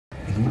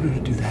in order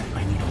to do that,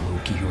 I need a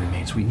Loki who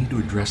remains. We need to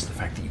address the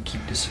fact that you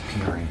keep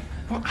disappearing.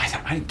 Well,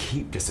 I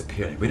keep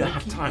disappearing. We don't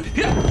have time.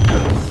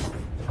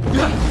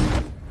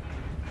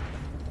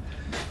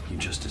 You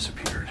just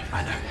disappeared.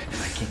 I know.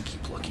 And I can't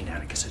keep looking at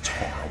it because it's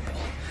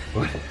horrible.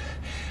 What?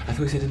 I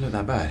thought you said it didn't look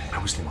that bad.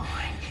 I was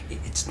lying.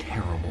 It's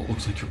terrible. It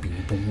looks like you're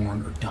being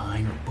born or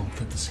dying or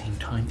both at the same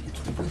time. It's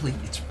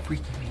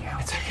freaking me out.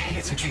 It's okay.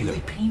 It's okay. It's really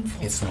Look,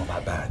 painful. it's not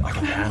that bad. I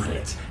can handle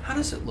it. How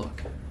does it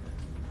look?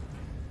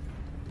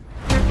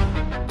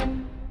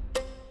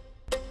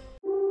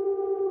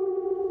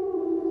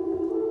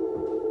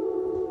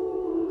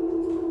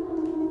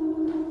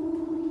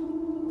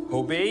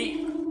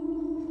 Hobie?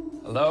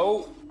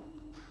 Hello?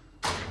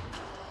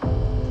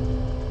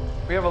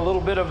 We have a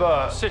little bit of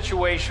a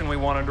situation we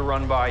wanted to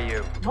run by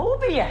you.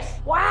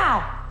 Mobius!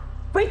 Wow!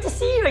 Great to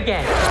see you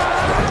again!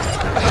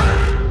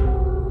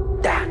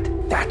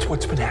 That's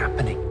what's been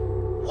happening.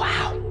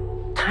 Wow!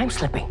 Time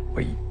slipping.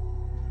 Wait,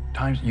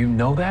 you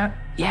know that?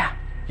 Yeah.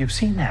 You've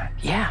seen that?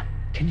 Yeah.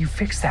 Can you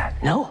fix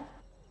that? No.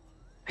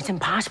 It's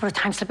impossible to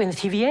time slip in the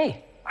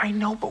TVA. I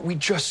know, but we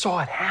just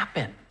saw it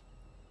happen.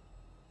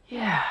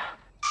 Yeah.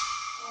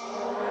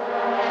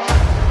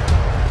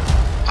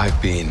 I've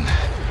been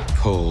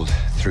pulled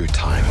through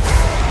time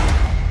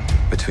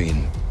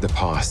between the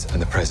past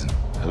and the present.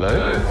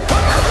 Hello?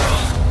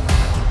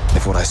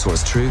 If what I saw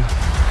is true,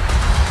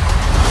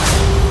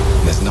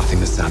 there's nothing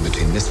that stands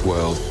between this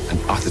world and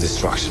utter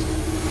destruction.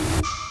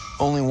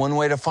 Only one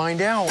way to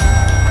find out.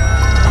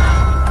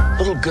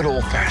 Little good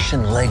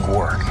old-fashioned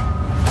legwork.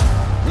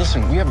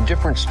 Listen, we have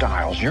different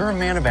styles. You're a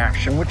man of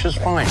action, which is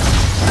fine.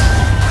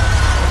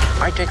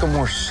 I take a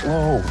more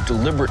slow,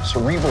 deliberate,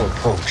 cerebral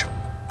approach.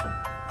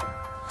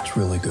 It's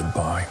really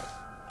goodbye.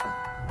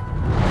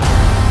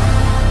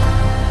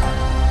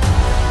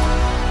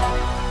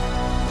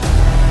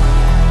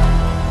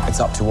 It's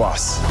up to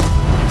us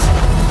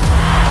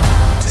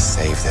to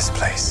save this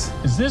place.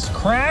 Is this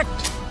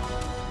cracked?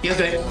 You're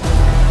good.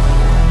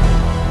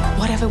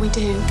 Whatever we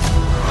do,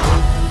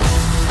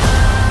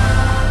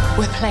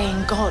 we're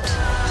playing God.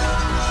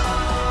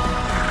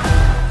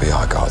 We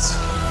are gods.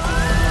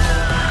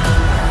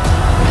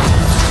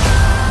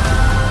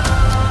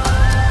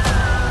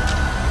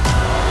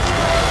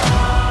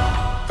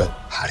 But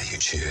how do you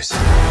choose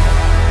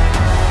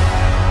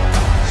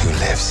who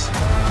lives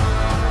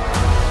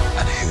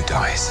and who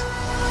dies?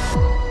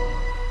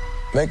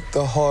 Make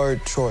the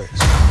hard choice.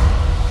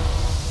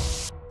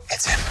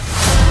 It's him.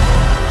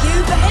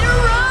 You better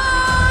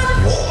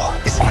run! War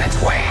is on its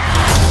way.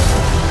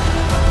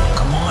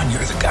 Come on,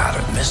 you're the god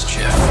of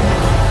mischief.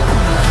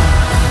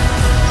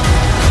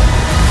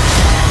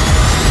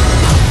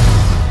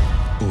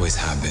 Always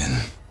have been.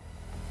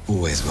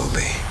 Always will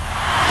be.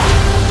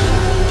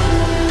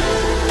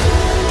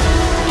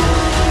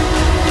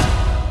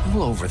 A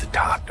little over the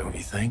top, don't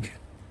you think?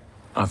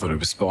 I thought it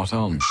was spot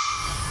on.